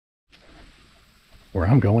where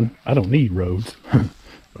I'm going, I don't need roads.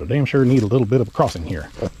 But I damn sure need a little bit of a crossing here.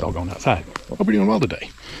 Doggone outside. Hope you're doing well today.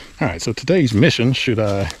 All right, so today's mission, should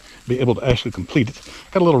I be able to actually complete it,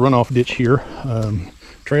 got a little runoff ditch here.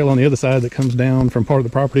 Trail on the other side that comes down from part of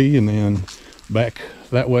the property, and then back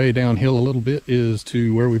that way downhill a little bit is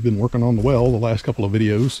to where we've been working on the well the last couple of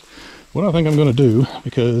videos. What I think I'm going to do,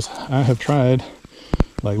 because I have tried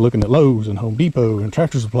like looking at Lowe's and Home Depot and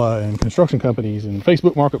Tractor Supply and construction companies and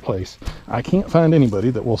Facebook Marketplace, I can't find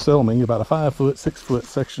anybody that will sell me about a 5-foot, 6-foot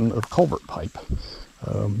section of culvert pipe.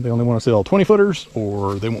 They only want to sell 20-footers,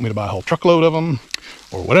 or they want me to buy a whole truckload of them,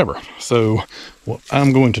 or whatever. So what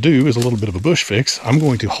I'm going to do is a little bit of a bush fix. I'm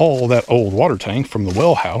going to haul that old water tank from the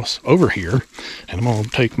well house over here, and I'm going to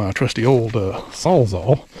take my trusty old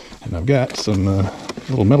Sawzall, and I've got some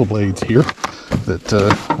little metal blades here that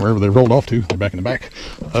wherever they rolled off to, they're back in the back.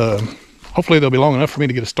 Hopefully they'll be long enough for me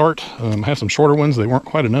to get a start. I have some shorter ones. They weren't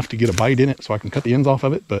quite enough to get a bite in it, so I can cut the ends off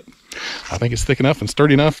of it, but I think it's thick enough and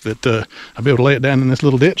sturdy enough that I'll be able to lay it down in this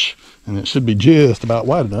little ditch, and it should be just about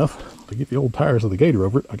wide enough to get the old tires of the Gator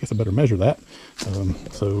over it. I guess I better measure that.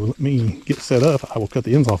 So let me get set up. I will cut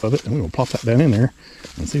the ends off of it, and we will plop that down in there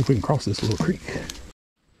and see if we can cross this little creek.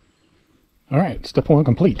 All right, step one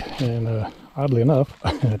complete, and oddly enough,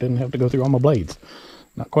 I didn't have to go through all my blades.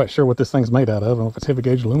 Not quite sure what this thing's made out of. I don't know if it's heavy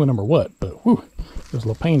gauge aluminum or what, but whew, it was a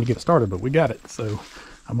little pain to get it started, but we got it. So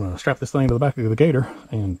I'm going to strap this thing to the back of the Gator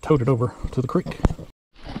and tote it over to the creek.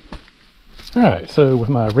 All right, so with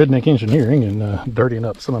my redneck engineering and dirtying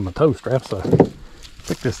up some of my toe straps, I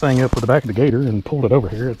picked this thing up with the back of the Gator and pulled it over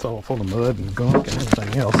here. It's all full of mud and gunk and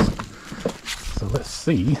everything else. So let's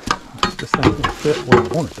see if this thing can fit where I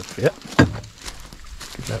want it to fit.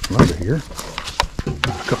 Get that from under here.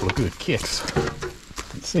 A couple of good kicks.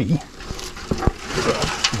 Let's see.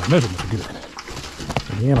 My measurements are good.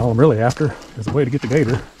 Again, all I'm really after is a way to get the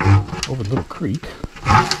Gator over the little creek.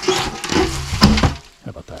 How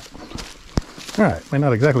about that? Alright, may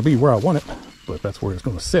not exactly be where I want it, but that's where it's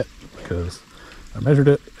going to sit, because I measured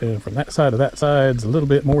it, and from that side to that side's a little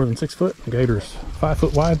bit more than 6 foot. The Gator's 5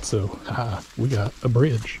 foot wide, so we got a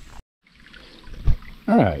bridge.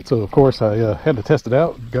 Alright, so of course I had to test it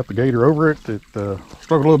out, got the Gator over it. It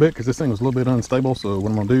struggled a little bit because this thing was a little bit unstable, so what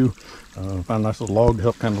I'm going to do, find a nice little log to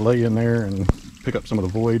help kind of lay in there and pick up some of the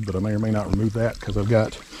void, but I may or may not remove that because I've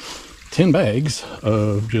got 10 bags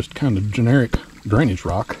of just kind of generic drainage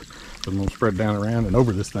rock that I'm going to spread down around and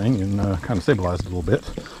over this thing and kind of stabilize it a little bit.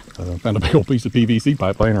 Found a big old piece of PVC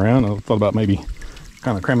pipe laying around. I thought about maybe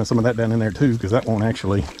kind of cramming some of that down in there too, because that won't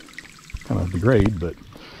actually kind of degrade, but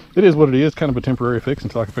it is what it is, kind of a temporary fix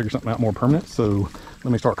until I can figure something out more permanent. So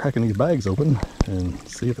let me start cracking these bags open and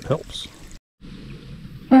see if it helps.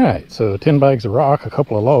 All right, so 10 bags of rock, a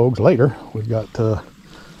couple of logs later, we've got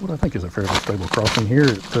what I think is a fairly stable crossing here.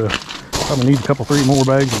 It probably needs a couple, 3 more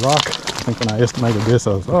bags of rock. I think when I estimated this,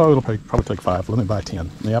 I was, it'll probably take 5. Let me buy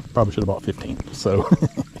 10. Yeah, I probably should have bought 15. So,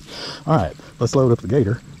 all right, let's load up the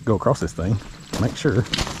Gator, go across this thing, make sure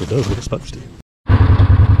it does what it's supposed to.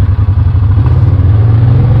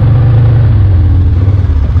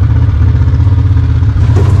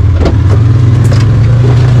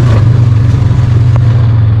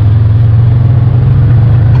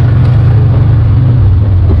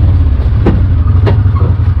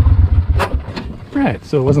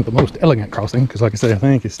 So it wasn't the most elegant crossing, because like I said, I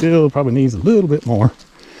think it still probably needs a little bit more,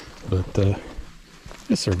 but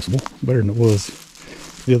it's serviceable, better than it was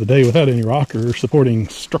the other day without any rock or supporting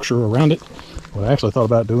structure around it. What I actually thought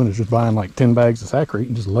about doing is just buying like 10 bags of Sacrete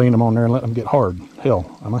and just laying them on there and letting them get hard.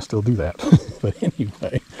 Hell, I might still do that. But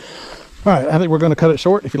anyway, all right, I think we're going to cut it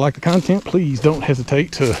short. If you like the content, please don't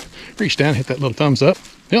hesitate to reach down, hit that little thumbs up.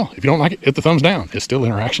 Hell, if you don't like it, hit the thumbs down. It's still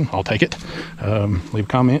interaction. I'll take it. Leave a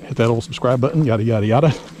comment, hit that old subscribe button, yada, yada,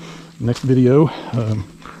 yada. Next video, I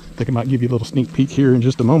think I might give you a little sneak peek here in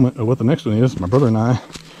just a moment of what the next one is. My brother and I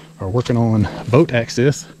are working on boat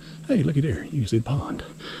access. Hey, looky there. You can see the pond.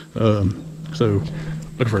 So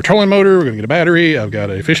looking for a trolling motor. We're going to get a battery. I've got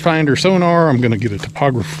a fish finder sonar. I'm going to get a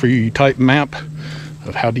topography type map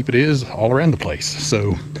of how deep it is all around the place.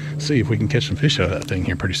 So see if we can catch some fish out of that thing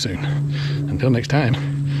here pretty soon. Until next time,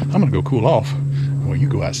 I'm gonna go cool off while you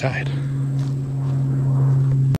go outside.